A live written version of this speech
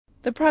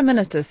The Prime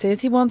Minister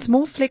says he wants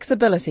more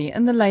flexibility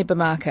in the labour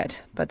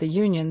market, but the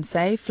unions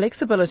say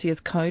flexibility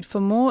is code for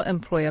more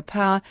employer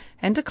power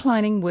and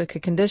declining worker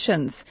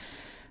conditions.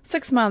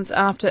 6 months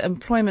after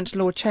employment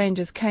law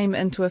changes came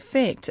into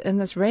effect, in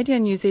this Radio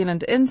New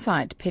Zealand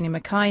Insight, Penny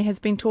Mackay has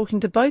been talking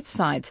to both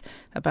sides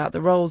about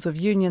the roles of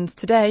unions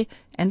today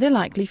and their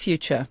likely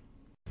future.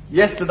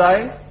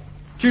 Yesterday,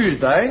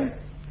 Tuesday,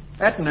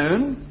 at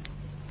noon,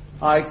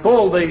 I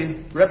called the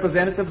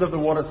representatives of the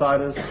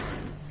Watersiders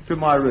to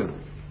my room,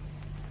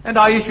 and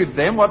I issued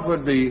them what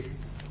would be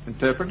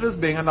interpreted as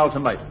being an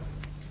ultimatum.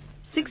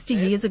 60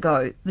 years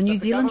ago, the New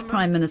Zealand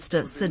Prime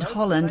Minister Sid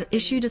Holland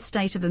issued a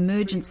state of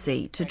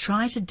emergency to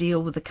try to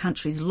deal with the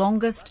country's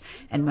longest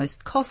and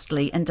most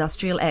costly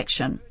industrial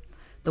action,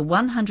 the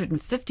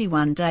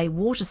 151-day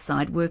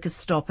waterside workers'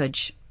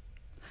 stoppage.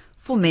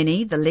 For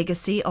many, the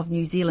legacy of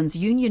New Zealand's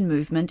union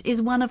movement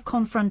is one of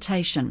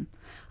confrontation.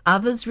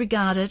 Others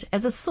regard it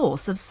as a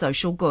source of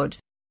social good.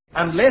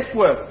 Unless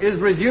work is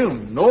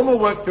resumed, normal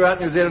work throughout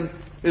New Zealand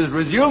is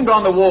resumed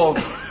on the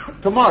wharves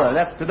tomorrow,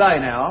 that's today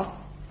now,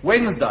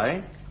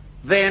 Wednesday,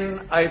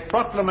 then a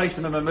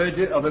proclamation of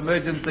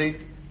emergency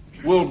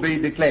will be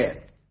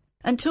declared.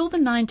 Until the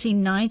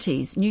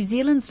 1990s, New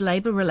Zealand's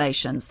labour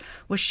relations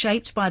were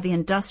shaped by the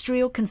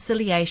Industrial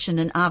Conciliation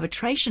and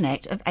Arbitration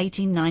Act of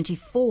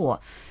 1894,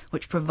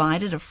 which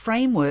provided a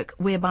framework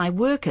whereby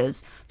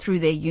workers, through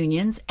their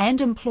unions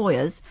and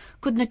employers,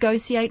 could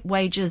negotiate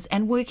wages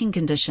and working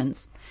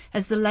conditions,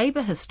 as the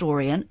labour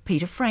historian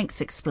Peter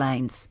Franks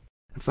explains.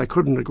 If they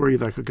couldn't agree,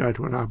 they could go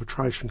to an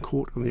arbitration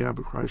court, and the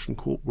arbitration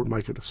court would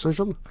make a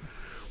decision,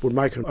 would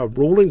make a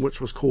ruling,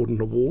 which was called an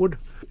award,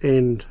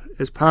 and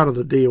as part of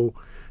the deal,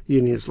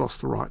 unions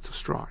lost the right to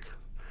strike.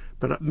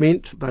 But it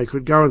meant they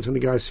could go into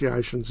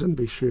negotiations and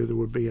be sure there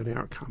would be an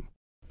outcome.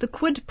 The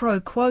quid pro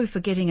quo for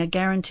getting a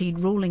guaranteed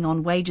ruling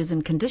on wages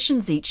and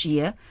conditions each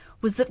year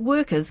was that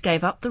workers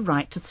gave up the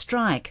right to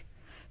strike.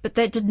 But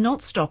that did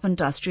not stop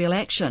industrial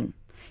action.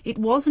 It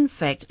was in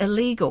fact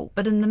illegal,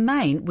 but in the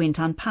main went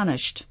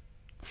unpunished.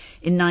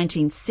 In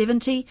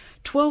 1970,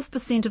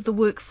 12% of the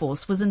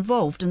workforce was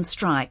involved in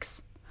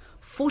strikes.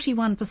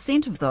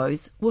 41% of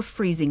those were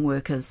freezing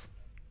workers.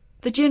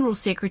 The General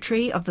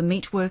Secretary of the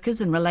Meat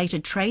Workers and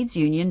Related Trades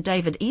Union,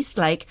 David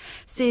Eastlake,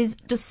 says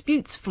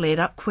disputes flared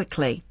up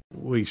quickly.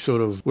 We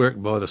sort of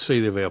worked by the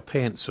seat of our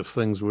pants if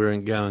things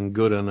weren't going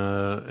good in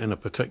a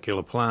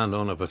particular plant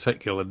on a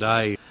particular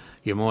day.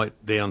 You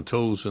might down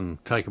tools and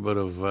have a bit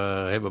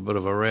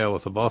of a row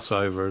with the boss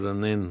over it,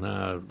 and then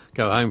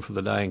go home for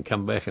the day and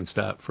come back and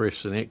start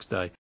fresh the next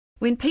day.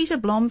 When Peter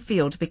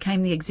Blomfield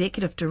became the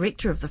executive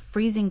director of the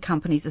Freezing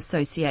Companies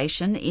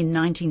Association in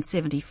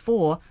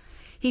 1974,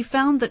 he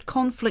found that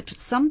conflict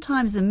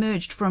sometimes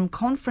emerged from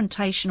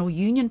confrontational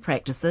union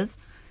practices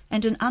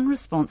and an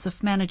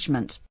unresponsive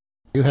management.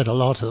 You had a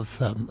lot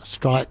of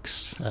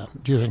strikes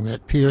during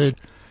that period.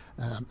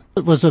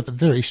 It was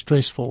very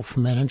stressful for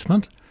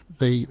management.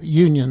 The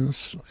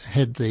unions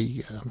had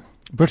the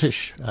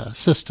British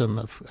system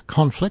of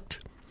conflict,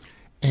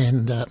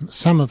 and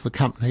some of the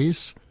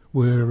companies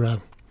were,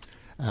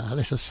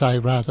 let us say,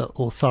 rather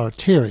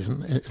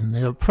authoritarian in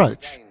their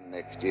approach.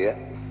 Next year,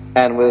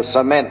 and will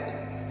cement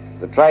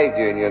the trade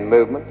union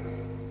movement.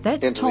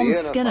 That's Tom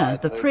Skinner,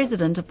 the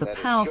president of the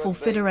powerful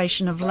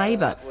Federation of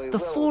Labour, the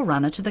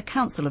forerunner to the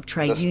Council of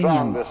Trade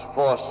Unions. The strongest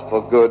force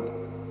for good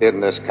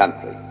in this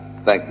country.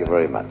 Thank you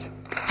very much.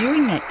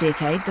 During that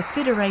decade, the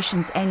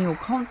Federation's annual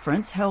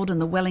conference, held in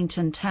the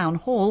Wellington Town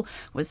Hall,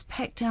 was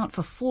packed out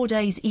for 4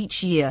 days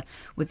each year,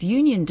 with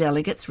union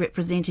delegates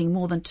representing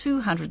more than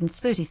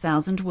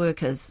 230,000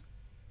 workers.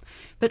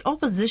 But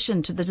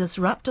opposition to the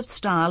disruptive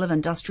style of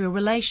industrial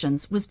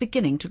relations was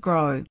beginning to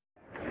grow.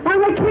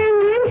 I'm a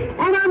Kiwi,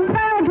 and I'm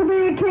proud to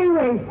be a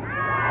Kiwi.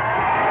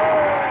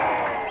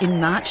 In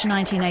March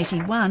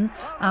 1981,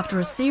 after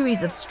a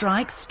series of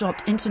strikes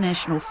stopped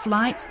international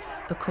flights,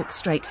 the Cook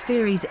Strait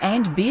ferries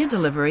and beer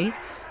deliveries,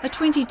 a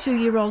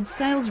 22-year-old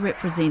sales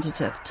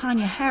representative,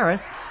 Tanya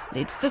Harris,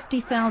 led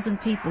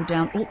 50,000 people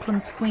down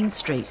Auckland's Queen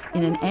Street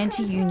in an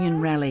anti-union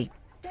rally.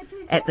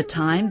 At the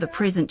time, the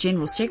present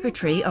General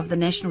Secretary of the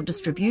National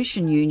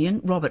Distribution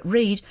Union, Robert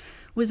Reid,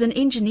 was an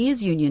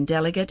engineers union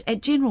delegate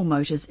at General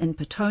Motors in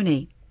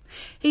Petone.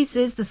 He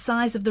says the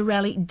size of the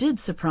rally did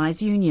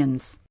surprise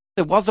unions.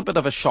 There was a bit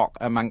of a shock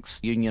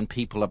amongst union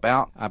people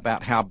about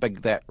how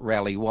big that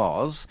rally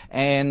was,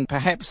 and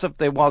perhaps if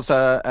there was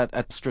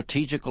a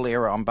strategical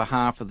error on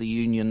behalf of the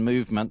union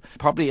movement,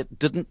 probably it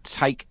didn't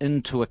take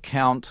into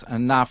account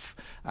enough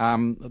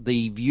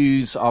the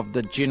views of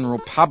the general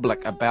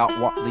public about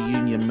what the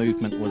union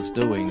movement was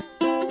doing.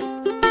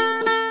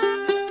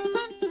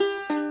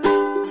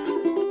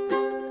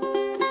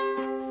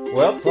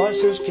 Well,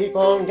 prices keep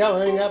on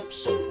going up,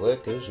 so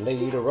workers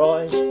need a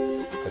rise.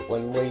 But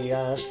when we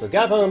ask the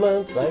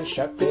government, they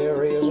shut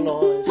their ears and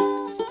eyes.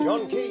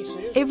 John Key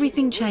says...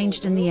 Everything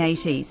changed in the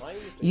 80s.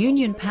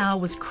 Union power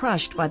was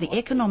crushed by the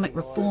economic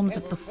reforms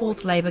of the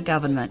Fourth Labour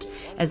government,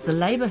 as the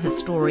Labour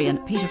historian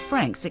Peter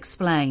Franks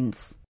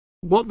explains.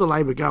 What the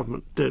Labor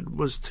government did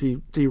was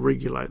to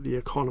deregulate the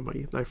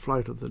economy. They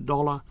floated the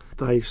dollar.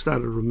 They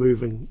started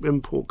removing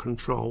import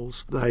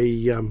controls.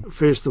 They,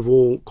 first of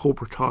all,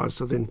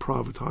 corporatised and then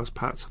privatised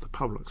parts of the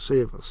public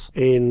service.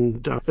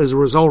 And as a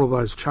result of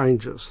those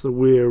changes, there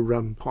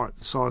were quite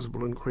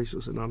sizable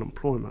increases in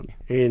unemployment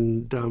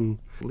and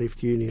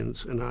left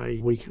unions in a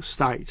weaker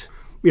state.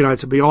 You know,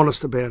 to be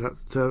honest about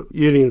it, the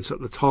unions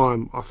at the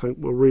time, I think,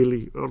 were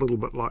really a little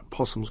bit like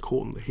possums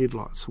caught in the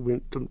headlights.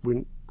 Went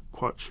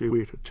quite sure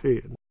where to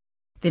turn.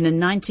 Then in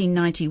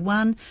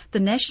 1991, the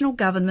National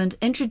Government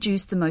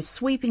introduced the most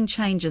sweeping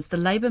changes the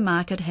labour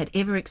market had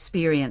ever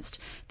experienced,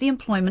 the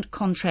Employment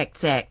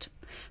Contracts Act.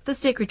 The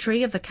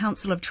Secretary of the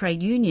Council of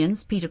Trade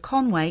Unions, Peter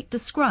Conway,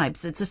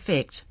 describes its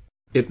effect.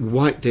 It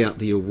wiped out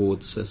the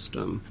award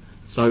system,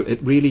 so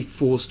it really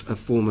forced a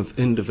form of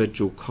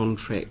individual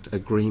contract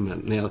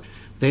agreement. Now,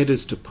 that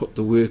is to put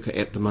the worker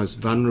at the most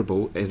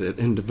vulnerable at an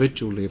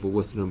individual level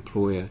with an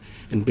employer.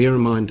 And bear in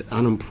mind,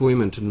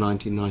 unemployment in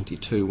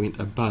 1992 went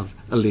above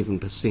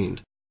 11%.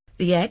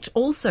 The Act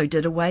also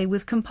did away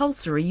with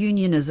compulsory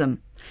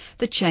unionism.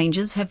 The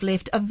changes have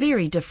left a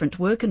very different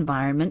work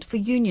environment for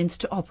unions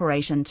to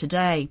operate in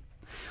today.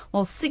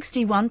 While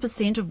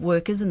 61% of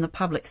workers in the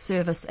public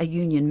service are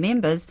union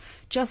members,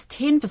 just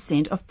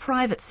 10% of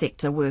private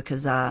sector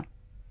workers are.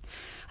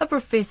 A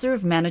professor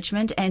of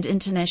management and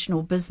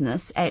international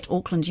business at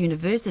Auckland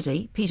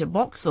University, Peter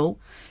Boxall,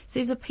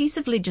 says a piece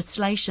of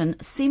legislation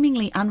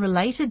seemingly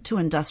unrelated to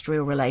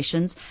industrial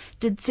relations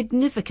did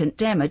significant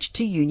damage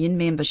to union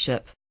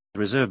membership. The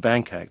Reserve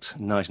Bank Act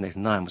in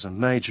 1989 was a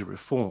major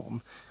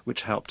reform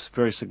which helped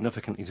very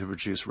significantly to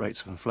reduce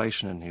rates of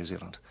inflation in New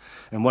Zealand.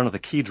 And one of the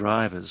key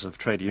drivers of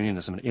trade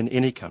unionism in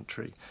any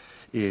country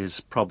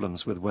is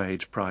problems with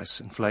wage price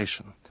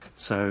inflation.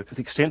 So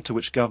the extent to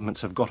which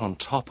governments have got on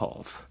top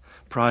of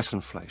price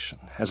inflation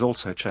has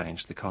also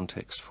changed the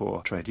context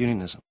for trade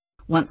unionism.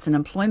 Once an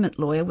employment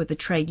lawyer with the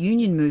trade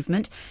union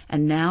movement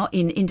and now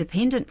in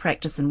independent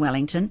practice in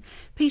Wellington,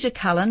 Peter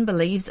Cullen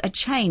believes a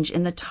change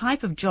in the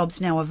type of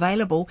jobs now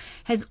available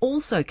has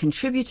also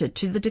contributed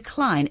to the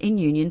decline in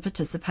union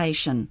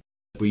participation.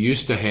 We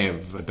used to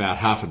have about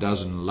half a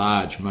dozen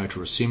large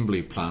motor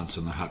assembly plants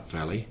in the Hutt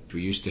Valley.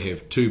 We used to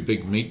have 2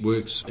 big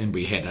meatworks, and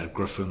we had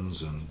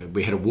Griffins, and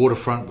we had a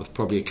waterfront with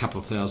probably a couple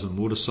of thousand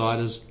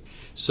watersiders.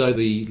 So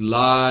the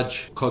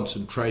large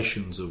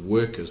concentrations of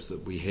workers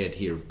that we had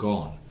here have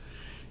gone.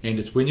 And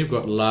it's when you've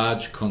got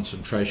large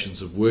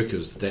concentrations of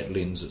workers that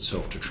lends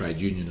itself to trade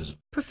unionism.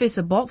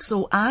 Professor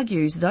Boxall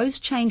argues those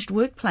changed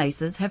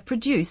workplaces have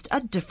produced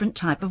a different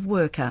type of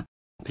worker.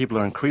 People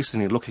are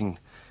increasingly looking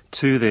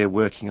to their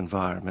working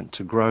environment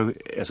to grow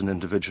as an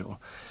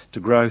individual, to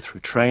grow through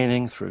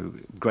training,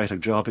 through greater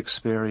job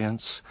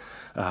experience,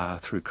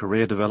 through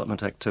career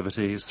development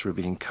activities, through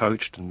being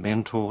coached and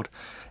mentored.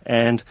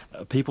 And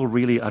people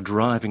really are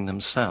driving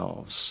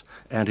themselves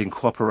and in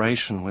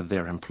cooperation with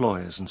their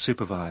employers and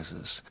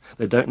supervisors.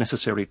 They don't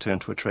necessarily turn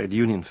to a trade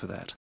union for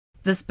that.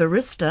 This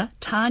barista,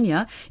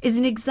 Tanya, is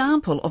an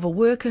example of a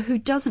worker who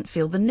doesn't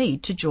feel the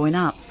need to join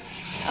up.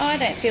 I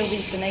don't feel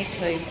there's the need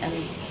to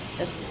in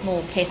the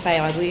small cafe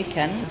I work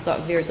in. We've got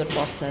very good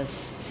bosses,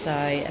 so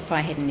if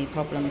I had any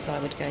problems I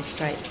would go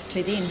straight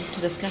to them to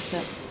discuss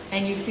it.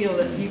 And you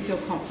feel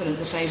confident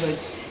that they would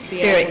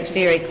be able to...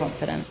 Very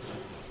confident.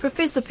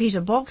 Professor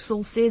Peter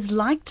Boxall says,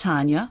 like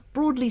Tanya,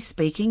 broadly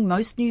speaking,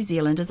 most New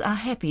Zealanders are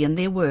happy in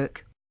their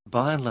work.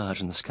 By and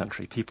large in this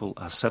country, people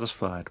are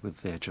satisfied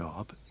with their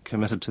job,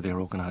 committed to their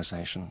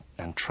organisation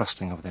and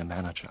trusting of their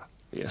manager.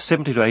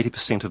 70 to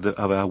 80%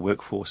 of our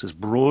workforce is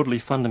broadly,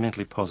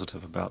 fundamentally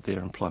positive about their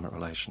employment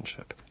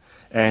relationship.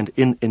 And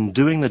in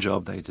doing the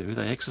job they do,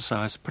 they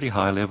exercise a pretty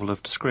high level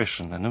of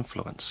discretion and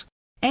influence.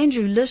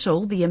 Andrew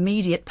Little, the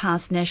immediate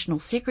past National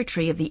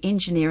Secretary of the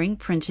Engineering,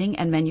 Printing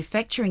and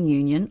Manufacturing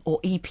Union, or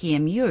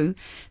EPMU,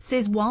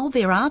 says while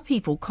there are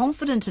people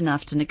confident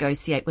enough to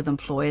negotiate with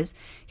employers,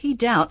 he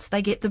doubts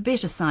they get the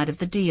better side of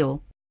the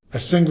deal. A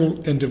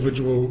single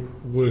individual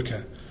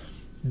worker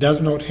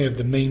does not have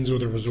the means or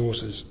the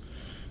resources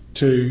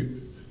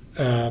to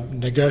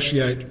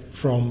negotiate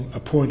from a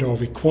point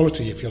of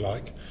equality, if you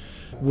like,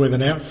 with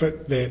an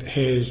outfit that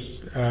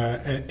has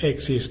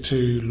access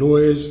to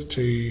lawyers,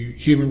 to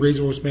human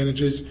resource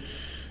managers,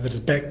 that is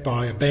backed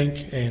by a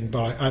bank and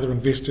by other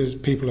investors,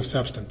 people of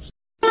substance.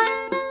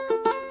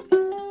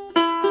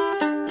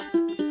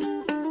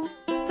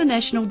 The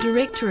National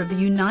Director of the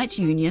Unite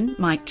Union,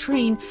 Mike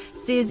Treen,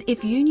 says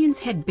if unions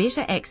had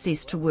better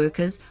access to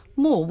workers,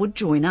 more would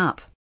join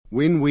up.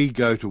 When we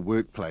go to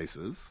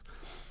workplaces,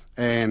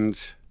 and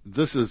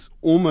this is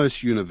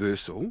almost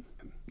universal,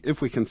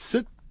 if we can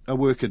sit a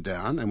worker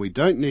down, and we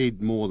don't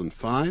need more than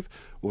 5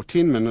 or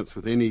 10 minutes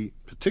with any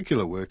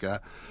particular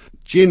worker,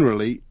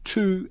 generally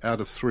 2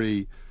 out of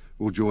 3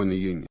 will join the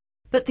union.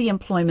 But the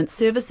Employment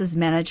Services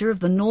Manager of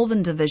the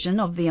Northern Division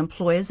of the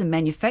Employers and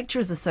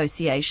Manufacturers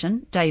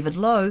Association, David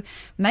Lowe,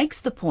 makes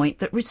the point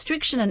that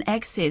restriction in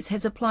access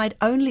has applied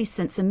only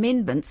since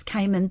amendments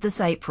came in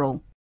this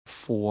April.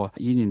 for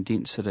union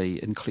density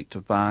in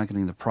collective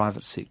bargaining in the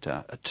private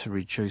sector to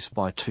reduce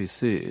by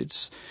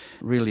 2/3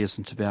 really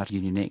isn't about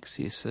union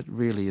access. It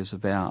really is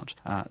about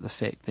the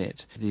fact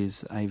that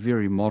there's a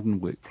very modern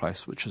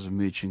workplace which is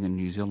emerging in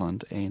New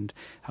Zealand, and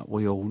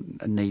we all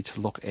need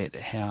to look at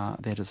how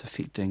that is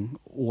affecting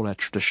all our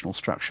traditional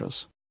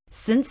structures.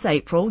 Since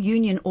April,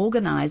 union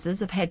organisers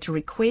have had to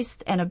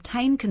request and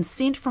obtain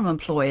consent from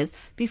employers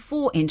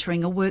before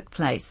entering a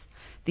workplace.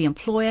 The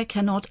employer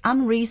cannot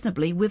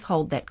unreasonably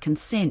withhold that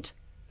consent.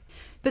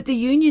 But the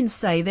unions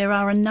say there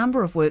are a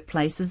number of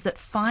workplaces that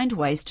find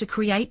ways to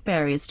create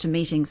barriers to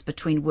meetings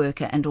between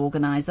worker and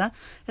organiser,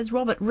 as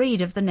Robert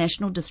Reid of the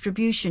National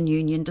Distribution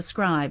Union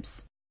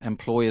describes.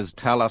 Employers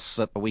tell us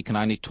that we can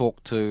only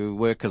talk to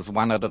workers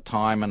one at a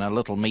time in a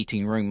little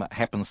meeting room that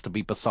happens to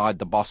be beside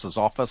the boss's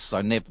office,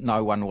 so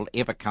no one will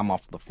ever come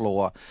off the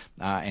floor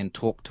and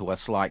talk to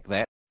us like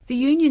that. The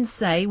unions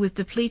say with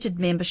depleted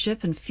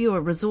membership and fewer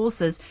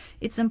resources,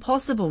 it's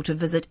impossible to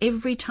visit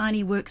every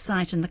tiny work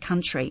site in the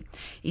country,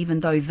 even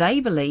though they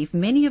believe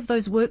many of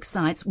those work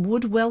sites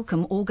would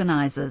welcome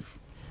organisers.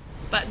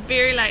 But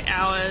very late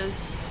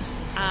hours,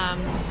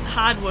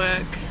 hard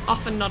work,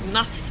 often not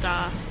enough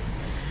staff,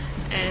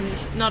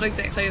 and not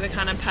exactly the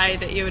kind of pay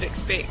that you would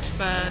expect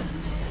for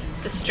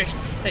the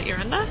stress that you're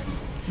under.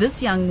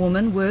 This young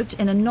woman worked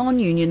in a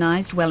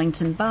non-unionised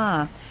Wellington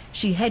bar.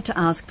 She had to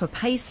ask for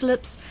pay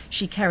slips,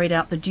 she carried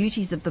out the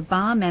duties of the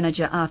bar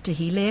manager after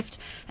he left,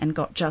 and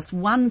got just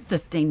one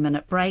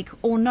 15-minute break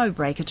or no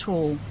break at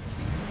all.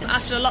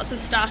 After lots of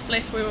staff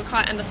left, we were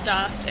quite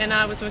understaffed, and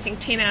I was working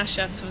 10-hour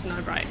shifts with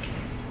no break.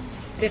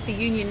 If a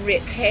union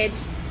rep had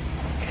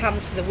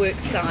come to the work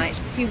site,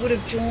 he would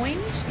have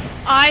joined?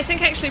 I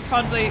think actually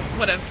probably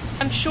would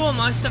have. I'm sure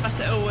most of us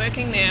that were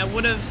working there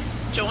would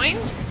have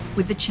joined.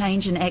 With the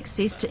change in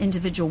access to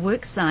individual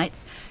work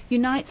sites,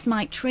 Unite's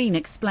Mike Treen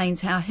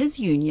explains how his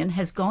union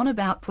has gone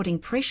about putting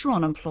pressure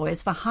on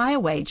employers for higher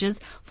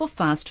wages for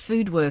fast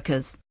food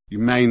workers. You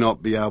may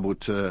not be able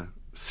to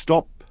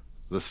stop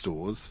the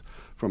stores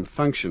from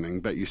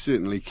functioning, but you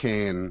certainly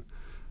can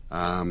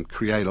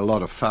create a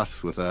lot of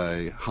fuss with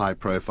a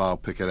high-profile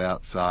picket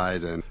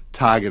outside and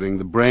targeting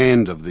the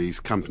brand of these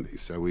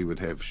companies. So we would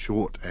have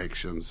short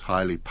actions,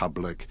 highly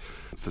public,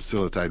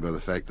 facilitated by the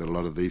fact that a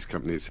lot of these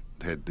companies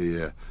had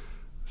their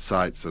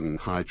sites and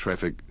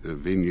high-traffic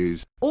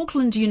venues.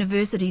 Auckland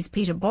University's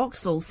Peter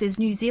Boxall says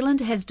New Zealand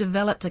has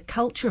developed a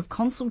culture of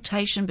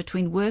consultation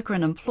between worker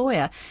and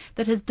employer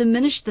that has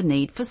diminished the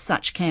need for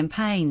such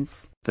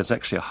campaigns. There's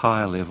actually a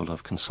higher level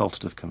of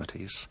consultative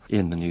committees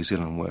in the New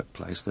Zealand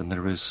workplace than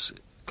there is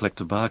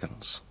collective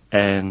bargains.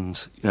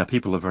 And,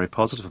 people are very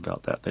positive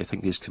about that. They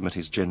think these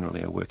committees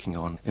generally are working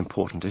on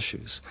important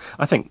issues.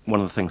 I think one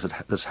of the things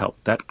that has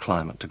helped that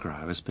climate to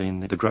grow has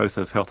been the growth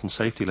of health and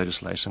safety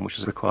legislation, which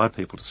has required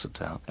people to sit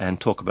down and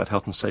talk about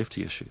health and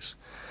safety issues.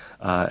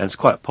 And it's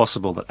quite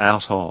possible that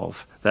out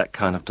of that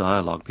kind of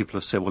dialogue, people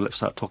have said, well, let's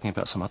start talking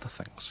about some other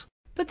things.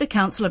 But the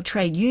Council of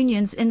Trade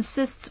Unions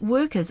insists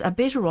workers are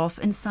better off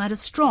inside a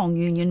strong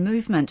union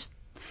movement.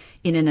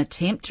 In an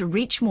attempt to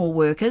reach more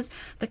workers,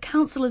 the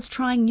Council is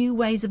trying new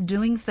ways of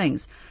doing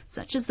things,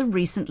 such as the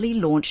recently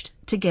launched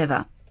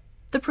Together.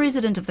 The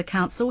President of the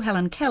Council,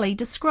 Helen Kelly,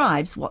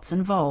 describes what's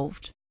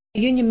involved.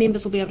 Union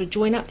members will be able to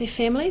join up their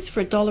families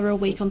for $1 a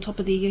week on top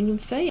of their union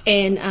fee,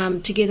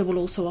 and Together will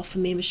also offer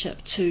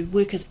membership to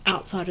workers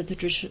outside of the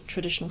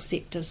traditional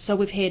sectors. So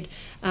we've had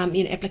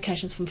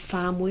applications from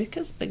farm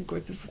workers, big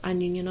group of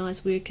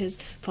ununionised workers,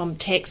 from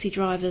taxi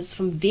drivers,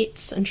 from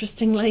vets,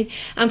 interestingly,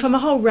 from a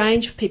whole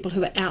range of people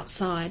who are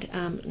outside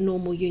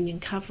normal union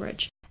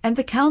coverage. And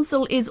the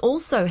Council is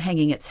also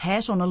hanging its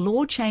hat on a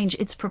law change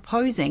it's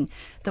proposing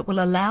that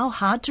will allow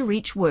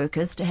hard-to-reach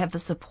workers to have the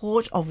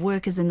support of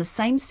workers in the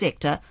same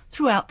sector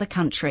throughout the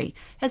country,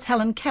 as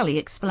Helen Kelly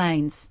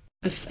explains.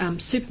 If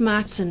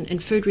supermarkets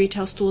and food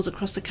retail stores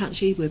across the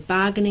country were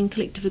bargaining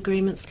collective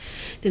agreements,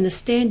 then the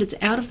standards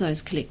out of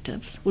those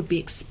collectives would be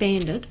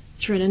expanded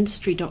through an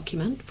industry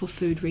document for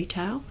food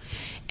retail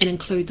and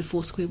include the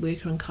Foursquare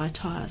worker in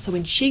Kaitaia. So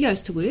when she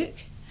goes to work,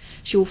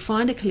 she will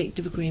find a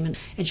collective agreement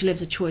and she'll have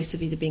the choice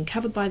of either being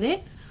covered by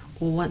that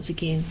or once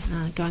again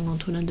going on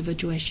to an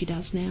individual as she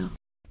does now.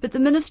 But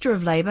the Minister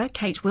of Labour,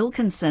 Kate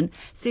Wilkinson,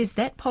 says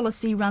that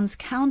policy runs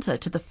counter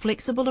to the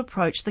flexible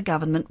approach the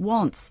government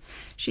wants.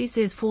 She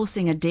says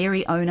forcing a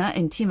dairy owner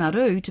in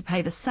Timaru to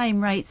pay the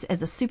same rates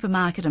as a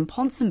supermarket in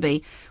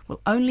Ponsonby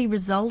will only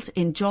result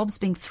in jobs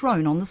being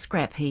thrown on the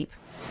scrap heap.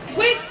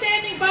 We're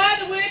standing by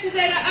the workers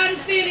that are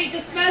unfairly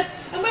dismissed,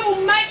 and we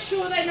will make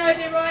sure they know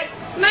their rights,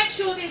 make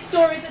sure their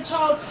stories are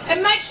told,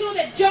 and make sure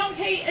that John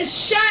Key is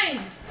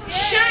shamed for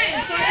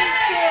his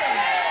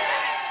story.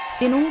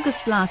 In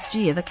August last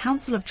year, the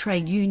Council of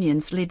Trade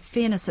Unions led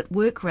Fairness at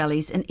Work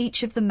rallies in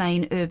each of the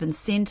main urban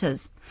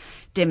centres.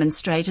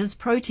 Demonstrators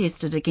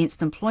protested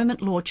against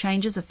employment law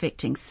changes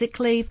affecting sick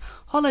leave,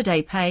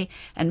 holiday pay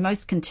and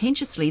most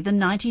contentiously the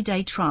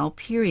 90-day trial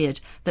period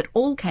that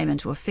all came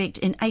into effect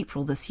in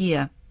April this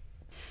year.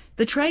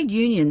 The trade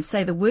unions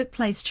say the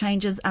workplace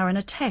changes are an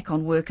attack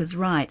on workers'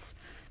 rights,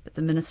 But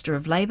the Minister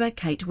of Labour,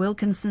 Kate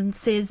Wilkinson,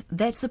 says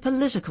that's a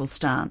political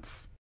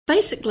stance.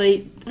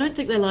 Basically, I don't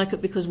think they like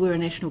it because we're a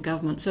national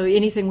government, so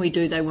anything we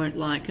do they won't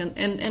like,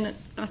 and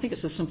I think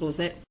it's as simple as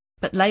that.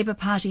 But Labour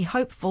Party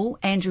hopeful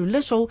Andrew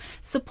Little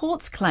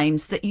supports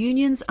claims that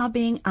unions are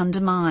being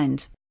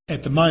undermined.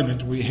 At the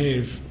moment, we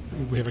have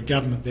a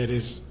government that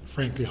is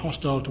frankly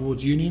hostile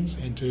towards unions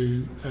and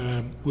to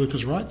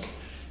workers' rights,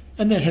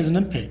 and that has an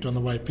impact on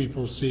the way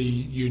people see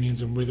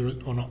unions and whether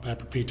or not they're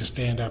prepared to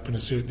stand up and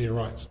assert their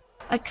rights.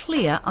 A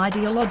clear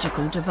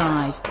ideological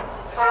divide.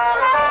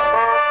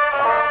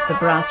 The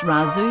Brass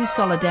Razoo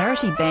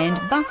Solidarity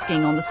Band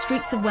busking on the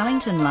streets of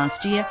Wellington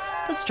last year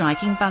for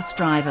striking bus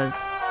drivers.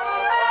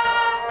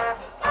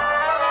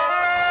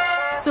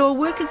 So are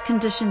workers'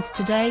 conditions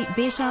today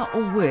better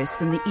or worse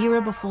than the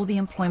era before the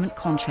Employment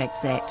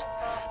Contracts Act?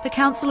 The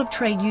Council of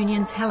Trade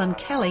Unions' Helen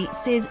Kelly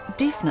says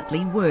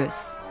definitely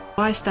worse.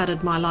 I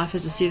started my life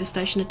as a service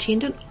station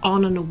attendant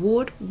on an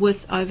award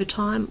with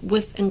overtime,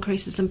 with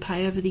increases in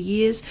pay over the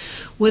years,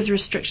 with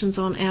restrictions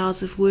on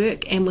hours of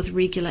work and with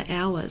regular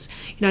hours.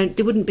 You know,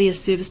 there wouldn't be a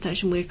service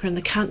station worker in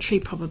the country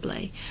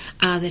probably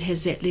that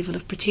has that level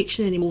of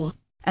protection anymore.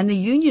 And the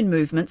union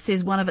movement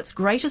says one of its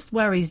greatest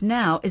worries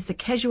now is the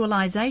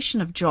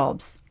casualisation of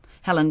jobs.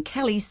 Helen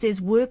Kelly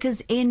says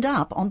workers end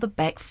up on the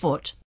back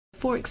foot.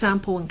 For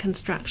example, in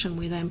construction,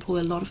 where they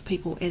employ a lot of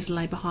people as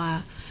labour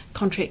hire,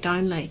 contract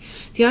only,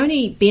 the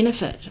only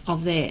benefit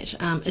of that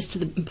is to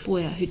the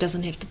employer, who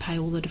doesn't have to pay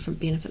all the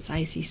different benefits,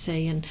 ACC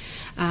and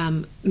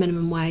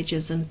minimum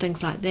wages and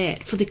things like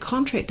that. For the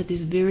contractor,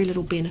 there's very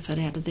little benefit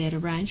out of that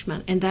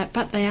arrangement,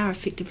 but they are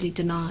effectively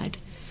denied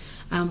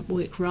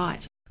work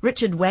rights.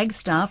 Richard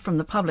Wagstaff from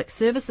the Public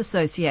Service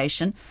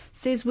Association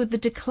says with the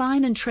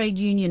decline in trade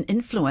union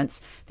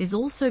influence, there's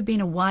also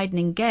been a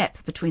widening gap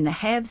between the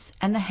haves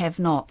and the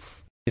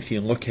have-nots. If you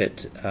look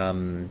at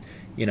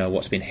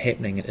what's been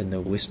happening in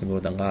the Western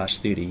world in the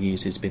last 30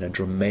 years, there's been a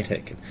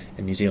dramatic,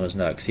 and New Zealand's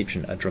no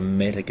exception, a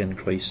dramatic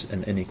increase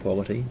in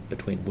inequality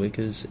between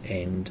workers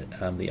and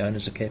the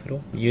owners of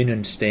capital.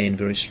 Unions stand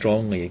very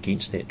strongly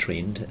against that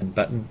trend,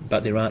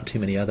 but there aren't too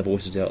many other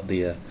voices out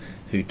there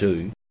who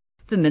do.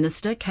 The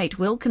Minister, Kate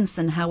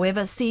Wilkinson,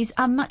 however, sees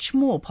a much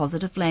more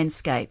positive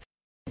landscape.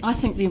 I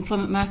think the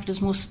employment market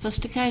is more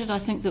sophisticated. I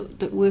think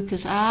that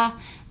workers are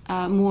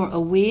more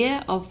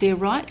aware of their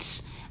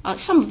rights.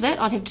 Some of that,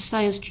 I'd have to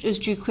say, is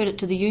due credit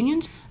to the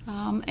unions.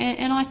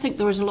 And I think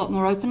there is a lot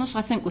more openness.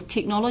 I think with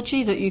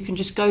technology that you can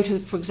just go to,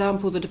 for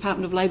example, the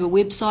Department of Labour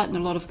website and a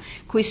lot of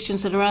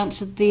questions that are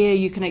answered there.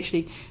 You can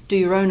actually do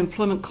your own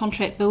employment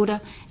contract builder.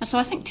 And so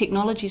I think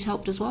technology's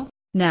helped as well.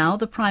 Now,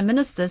 the Prime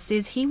Minister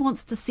says he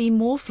wants to see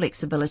more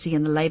flexibility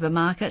in the labour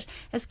market,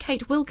 as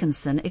Kate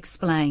Wilkinson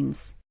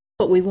explains.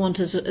 What we want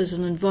is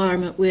an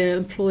environment where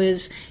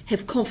employers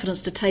have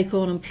confidence to take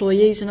on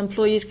employees and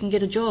employees can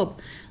get a job.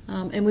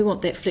 And we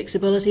want that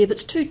flexibility. If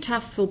it's too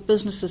tough for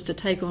businesses to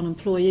take on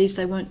employees,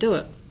 they won't do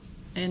it.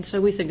 And so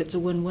we think it's a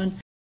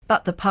win-win.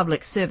 But the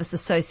Public Service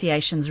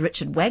Association's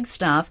Richard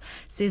Wagstaff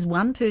says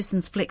one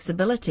person's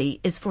flexibility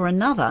is for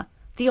another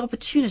the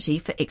opportunity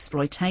for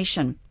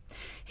exploitation.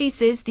 He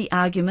says the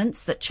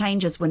arguments that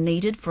changes were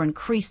needed for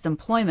increased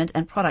employment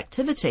and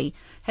productivity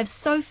have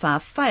so far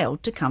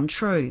failed to come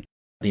true.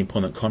 The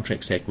Employment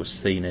Contracts Act was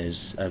seen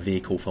as a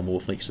vehicle for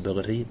more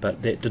flexibility,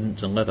 but that didn't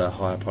deliver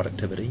higher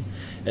productivity.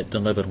 It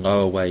delivered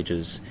lower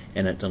wages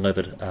and it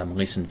delivered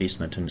less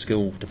investment in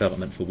skill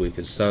development for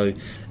workers. So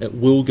it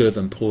will give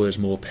employers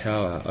more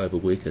power over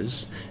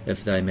workers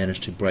if they manage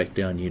to break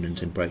down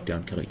unions and break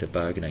down collective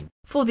bargaining.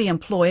 For the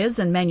Employers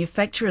and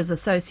Manufacturers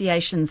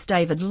Association's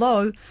David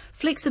Lowe,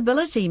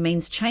 flexibility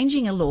means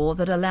changing a law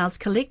that allows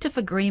collective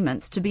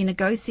agreements to be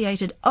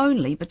negotiated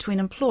only between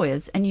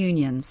employers and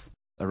unions.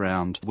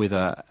 Around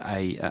whether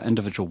an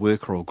individual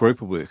worker or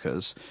group of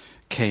workers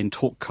can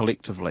talk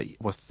collectively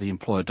with the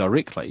employer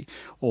directly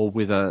or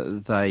whether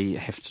they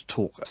have to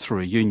talk through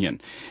a union.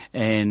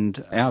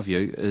 And our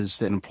view is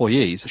that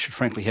employees should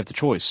frankly have the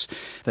choice.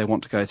 If they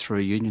want to go through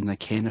a union, they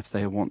can. If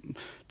they want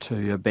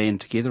to band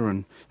together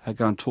and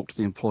go and talk to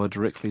the employer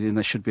directly, then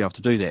they should be able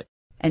to do that.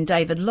 And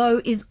David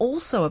Lowe is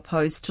also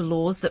opposed to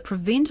laws that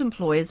prevent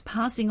employers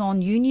passing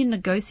on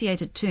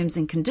union-negotiated terms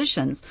and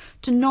conditions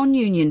to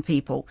non-union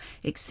people,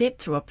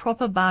 except through a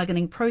proper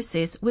bargaining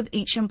process with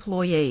each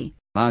employee.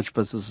 Large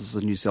businesses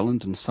in New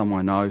Zealand, and some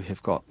I know,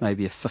 have got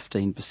maybe a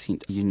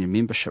 15% union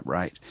membership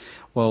rate.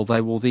 Well,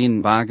 they will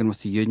then bargain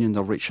with the union,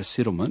 they'll reach a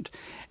settlement,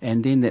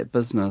 and then that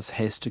business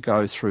has to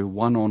go through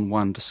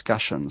one-on-one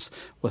discussions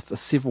with the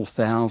several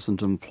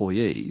thousand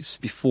employees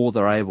before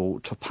they're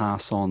able to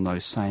pass on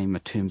those same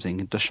terms and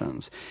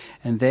conditions.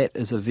 And that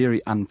is a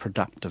very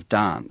unproductive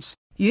dance.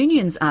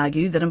 Unions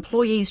argue that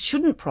employees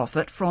shouldn't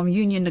profit from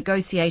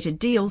union-negotiated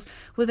deals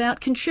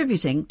without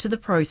contributing to the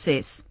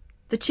process.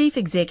 The Chief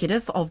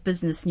Executive of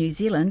Business New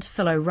Zealand,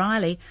 Phil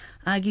O'Reilly,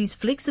 argues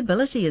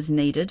flexibility is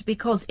needed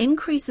because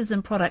increases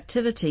in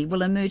productivity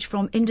will emerge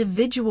from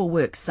individual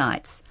work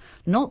sites,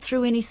 not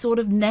through any sort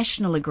of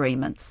national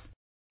agreements.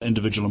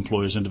 individual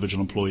employers,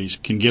 individual employees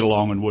can get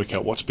along and work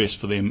out what's best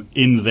for them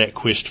in that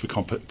quest for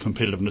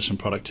competitiveness and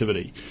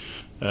productivity.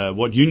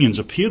 What unions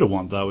appear to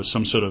want, though, is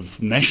some sort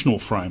of national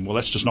frame. Well,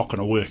 that's just not going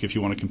to work if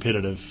you want a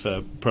competitive,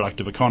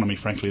 productive economy.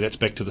 Frankly, that's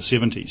back to the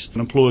 70s.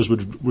 And employers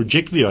would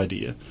reject the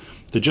idea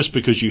that just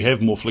because you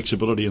have more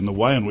flexibility in the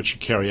way in which you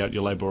carry out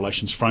your labour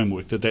relations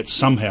framework, that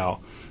somehow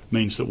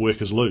means that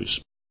workers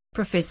lose.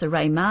 Professor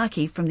Ray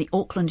Markey from the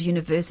Auckland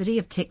University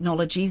of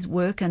Technology's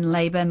Work and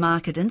Labour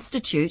Market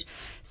Institute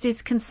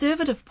says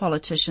Conservative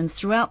politicians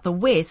throughout the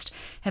West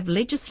have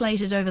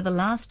legislated over the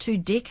last 2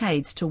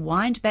 decades to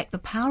wind back the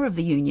power of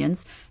the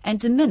unions and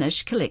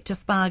diminish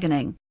collective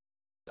bargaining.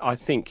 I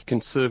think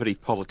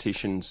Conservative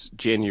politicians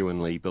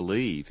genuinely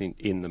believe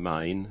in the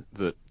main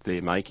that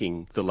they're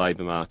making the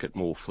labour market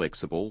more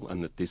flexible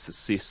and that this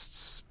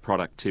assists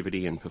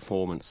productivity and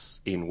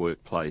performance in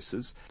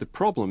workplaces. The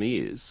problem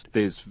is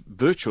there's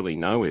virtually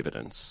no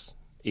evidence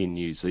in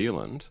New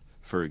Zealand,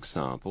 for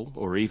example,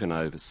 or even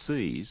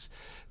overseas,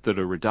 that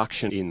a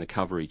reduction in the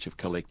coverage of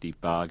collective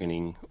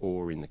bargaining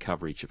or in the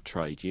coverage of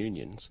trade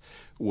unions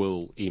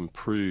will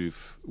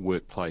improve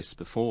workplace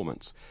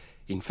performance.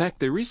 In fact,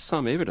 there is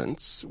some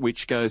evidence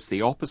which goes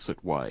the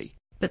opposite way.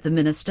 But the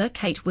Minister,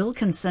 Kate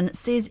Wilkinson,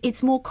 says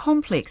it's more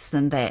complex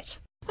than that.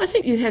 I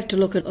think you have to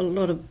look at a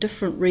lot of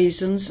different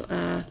reasons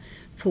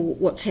for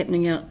what's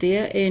happening out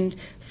there, and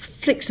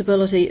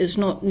flexibility is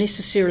not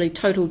necessarily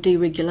total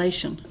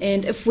deregulation.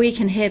 And if we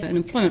can have an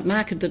employment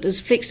market that is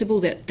flexible,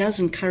 that does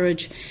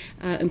encourage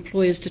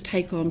employers to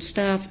take on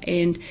staff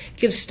and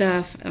give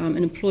staff and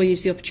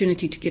employees the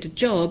opportunity to get a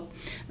job,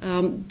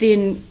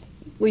 then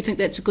we think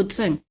that's a good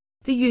thing.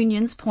 The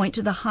unions point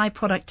to the high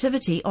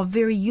productivity of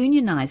very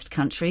unionised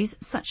countries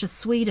such as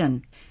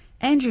Sweden.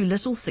 Andrew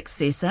Little's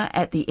successor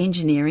at the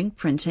Engineering,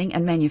 Printing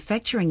and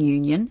Manufacturing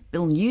Union,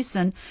 Bill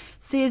Newson,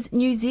 says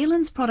New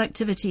Zealand's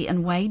productivity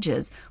and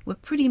wages were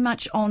pretty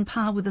much on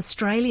par with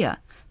Australia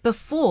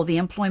before the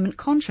Employment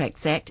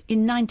Contracts Act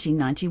in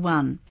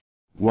 1991.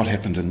 What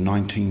happened in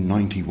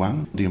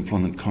 1991? The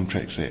Employment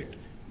Contracts Act.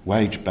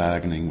 Wage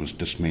bargaining was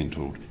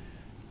dismantled.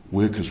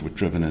 Workers were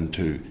driven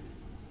into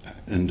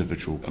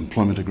individual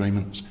employment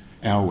agreements.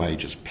 Our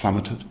wages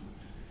plummeted.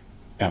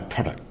 Our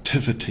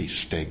productivity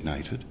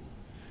stagnated.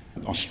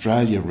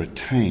 Australia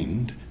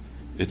retained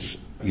its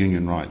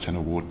union rights and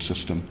award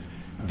system.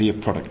 Their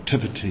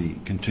productivity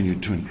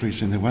continued to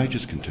increase and their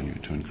wages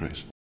continued to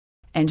increase.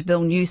 And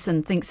Bill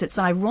Newson thinks it's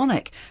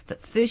ironic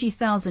that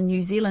 30,000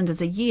 New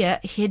Zealanders a year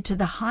head to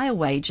the higher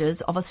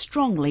wages of a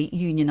strongly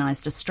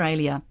unionised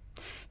Australia.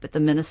 But the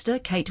Minister,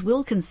 Kate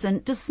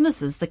Wilkinson,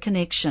 dismisses the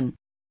connection.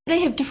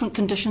 They have different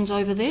conditions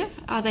over there.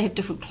 They have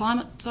different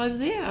climates over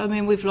there. I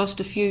mean, we've lost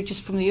a few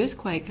just from the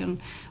earthquake, and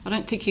I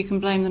don't think you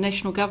can blame the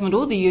national government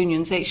or the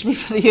unions actually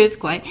for the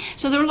earthquake.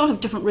 So there are a lot of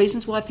different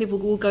reasons why people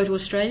will go to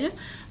Australia,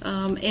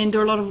 and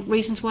there are a lot of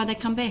reasons why they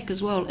come back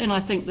as well. And I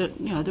think that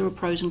there are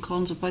pros and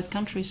cons of both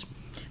countries.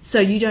 So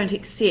you don't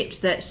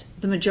accept that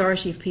the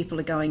majority of people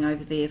are going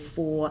over there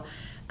for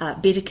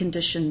better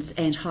conditions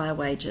and higher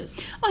wages?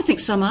 I think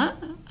some are,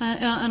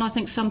 and I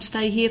think some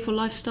stay here for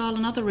lifestyle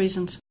and other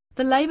reasons.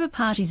 The Labour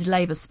Party's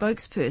Labour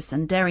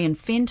spokesperson, Darian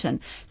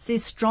Fenton,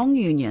 says strong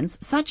unions,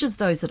 such as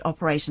those that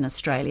operate in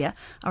Australia,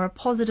 are a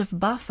positive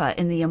buffer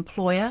in the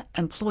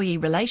employer-employee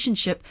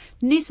relationship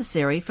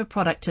necessary for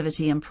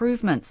productivity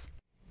improvements.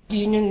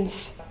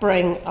 Unions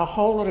bring a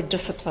whole lot of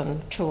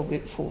discipline to a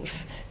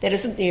workforce that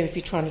isn't there if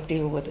you're trying to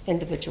deal with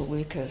individual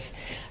workers.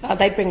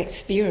 They bring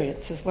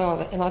experience as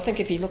well, and I think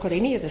if you look at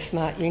any of the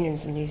smart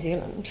unions in New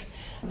Zealand,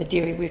 the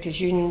Dairy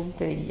Workers Union,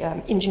 the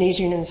Engineers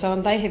Union and so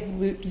on, they have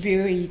worked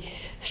very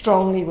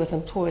strongly with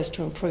employers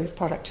to improve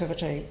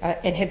productivity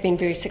and have been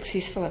very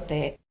successful at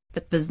that.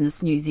 But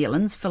Business New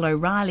Zealand's Phil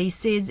O'Reilly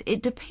says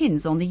it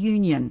depends on the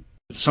union.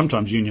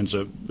 Sometimes unions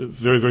are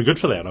very, very good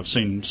for that. I've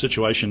seen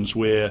situations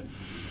where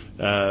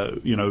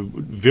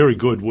very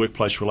good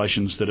workplace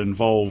relations that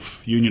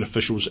involve union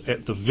officials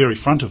at the very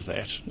front of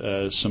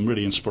that. Some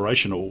really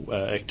inspirational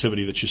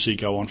activity that you see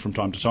go on from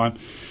time to time.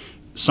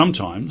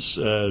 Sometimes,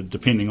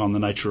 depending on the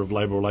nature of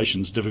labour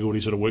relations,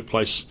 difficulties at a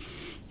workplace,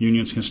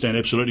 unions can stand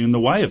absolutely in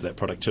the way of that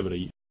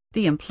productivity.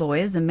 The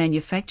Employers and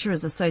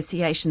Manufacturers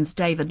Association's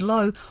David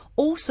Lowe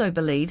also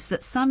believes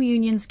that some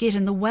unions get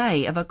in the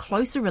way of a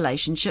closer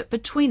relationship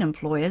between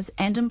employers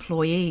and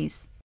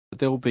employees.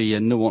 There will be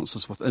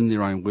nuances within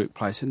their own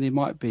workplace, and there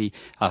might be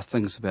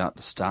things about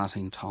the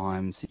starting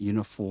times,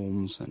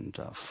 uniforms and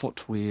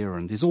footwear,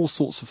 and there's all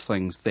sorts of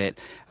things that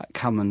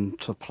come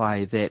into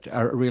play that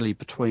are really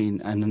between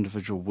an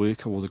individual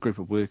worker or the group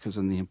of workers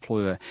and the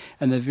employer,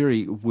 and they're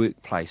very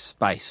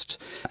workplace-based.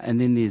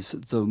 And then there's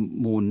the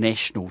more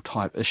national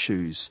type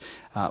issues,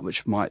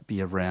 which might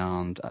be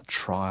around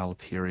trial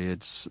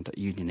periods,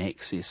 union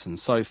access and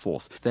so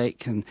forth. That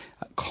can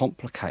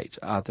complicate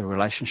the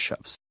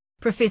relationships.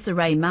 Professor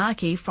Ray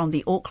Markey from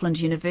the Auckland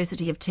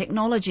University of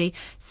Technology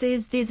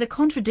says there's a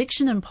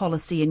contradiction in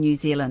policy in New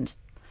Zealand,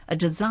 a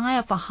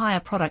desire for higher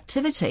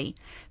productivity,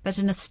 but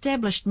an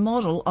established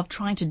model of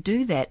trying to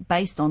do that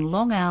based on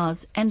long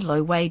hours and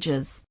low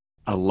wages.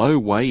 A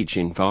low-wage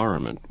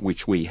environment,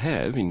 which we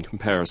have in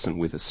comparison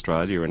with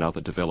Australia and other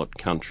developed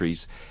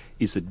countries,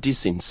 is a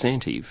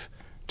disincentive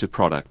to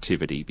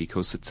productivity,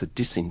 because it's a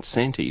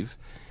disincentive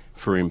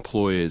for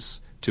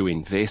employers to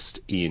invest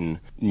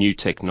in new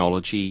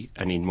technology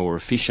and in more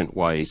efficient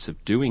ways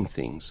of doing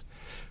things.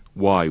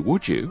 Why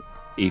would you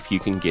if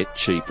you can get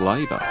cheap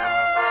labour?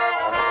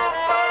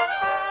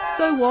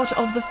 So what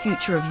of the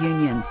future of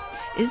unions?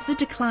 Is the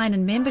decline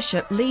in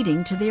membership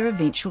leading to their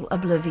eventual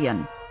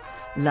oblivion?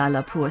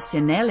 Lala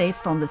Puasenele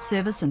from the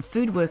Service and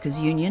Food Workers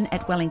Union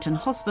at Wellington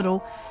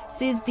Hospital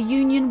says the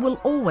union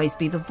will always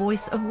be the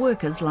voice of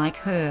workers like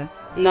her.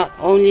 Not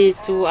only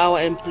to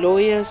our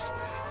employers,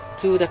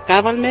 to the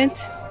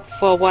government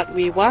for what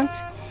we want,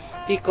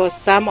 because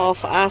some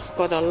of us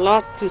got a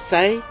lot to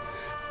say,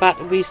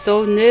 but we're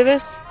so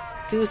nervous,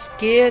 too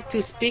scared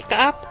to speak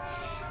up.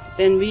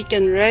 Then we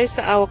can raise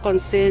our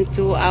concern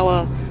to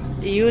our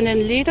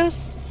union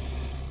leaders,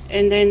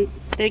 and then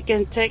they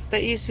can take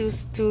the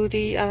issues to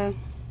the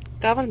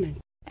government.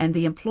 And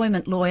the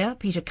employment lawyer,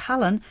 Peter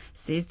Cullen,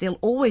 says there'll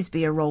always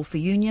be a role for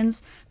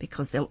unions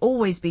because there'll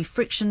always be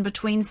friction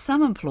between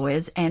some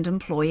employers and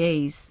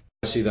employees.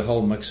 I see the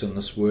whole mix in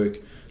this work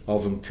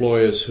of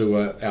employers who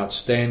are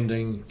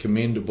outstanding,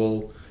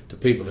 commendable, to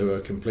people who are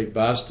complete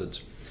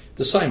bastards.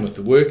 The same with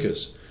the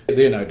workers.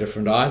 They're no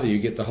different either. You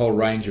get the whole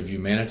range of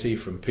humanity,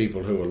 from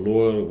people who are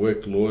loyal,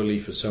 work loyally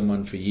for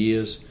someone for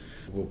years,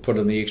 will put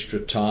in the extra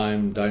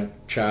time, don't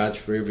charge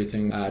for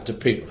everything, to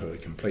people who are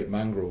complete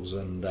mongrels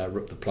and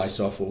rip the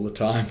place off all the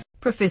time.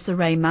 Professor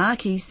Ray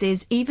Markey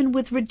says even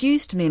with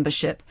reduced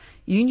membership,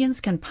 unions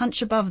can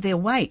punch above their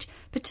weight,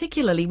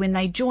 particularly when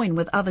they join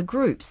with other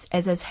groups,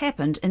 as has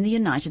happened in the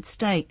United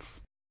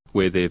States.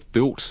 Where they've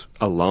built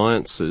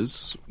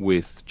alliances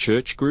with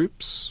church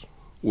groups,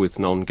 with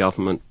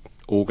non-government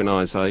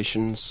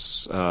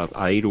organisations,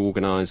 aid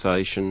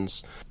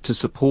organisations, to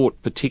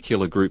support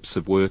particular groups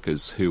of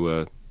workers who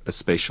are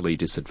especially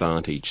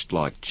disadvantaged,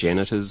 like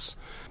janitors,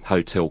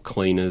 hotel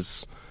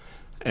cleaners,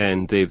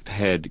 and they've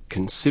had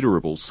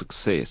considerable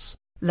success.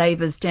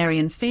 Labour's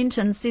Darian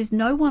Fenton says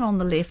no one on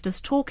the left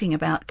is talking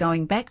about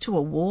going back to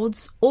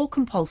awards or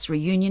compulsory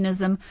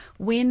unionism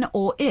when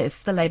or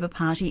if the Labour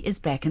Party is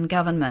back in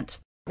government.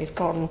 We've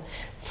gone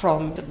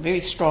from a very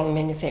strong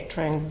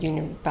manufacturing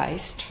union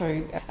base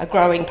to a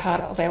growing part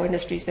of our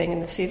industries being in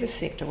the service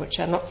sector, which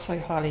are not so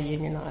highly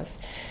unionised.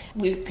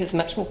 Work is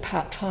much more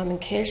part-time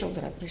and casual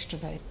than it used to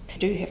be. You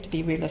do have to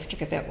be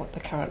realistic about what the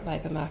current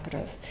labour market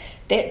is.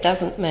 That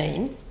doesn't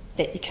mean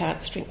that you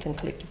can't strengthen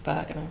collective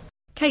bargaining.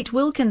 Kate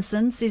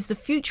Wilkinson says the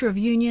future of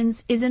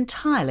unions is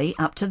entirely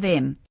up to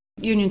them.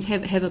 Unions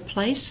have a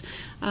place,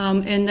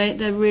 and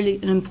they're really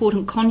an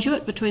important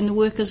conduit between the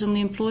workers and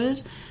the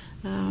employers.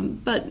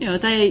 But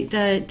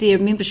their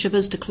membership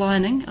is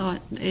declining,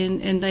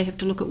 and they have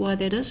to look at why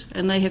that is,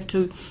 and they have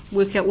to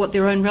work out what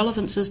their own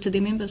relevance is to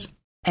their members.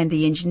 And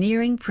the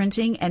Engineering,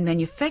 Printing and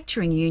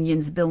Manufacturing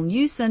Union's Bill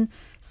Newson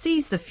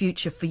sees the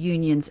future for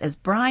unions as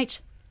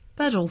bright,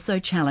 but also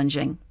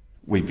challenging.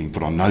 We've been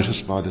put on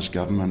notice by this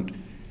government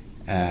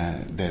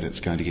that it's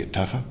going to get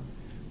tougher,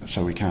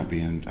 so we can't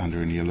be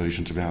under any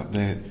illusions about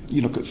that.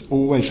 You look, it's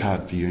always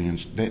hard for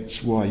unions.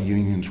 That's why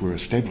unions were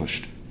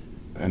established,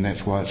 and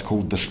that's why it's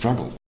called the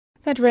struggle.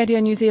 That Radio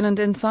New Zealand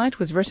Insight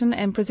was written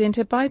and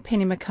presented by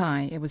Penny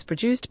Mackay. It was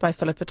produced by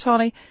Philippa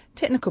Tolley.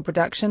 Technical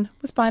production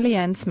was by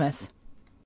Leanne Smith.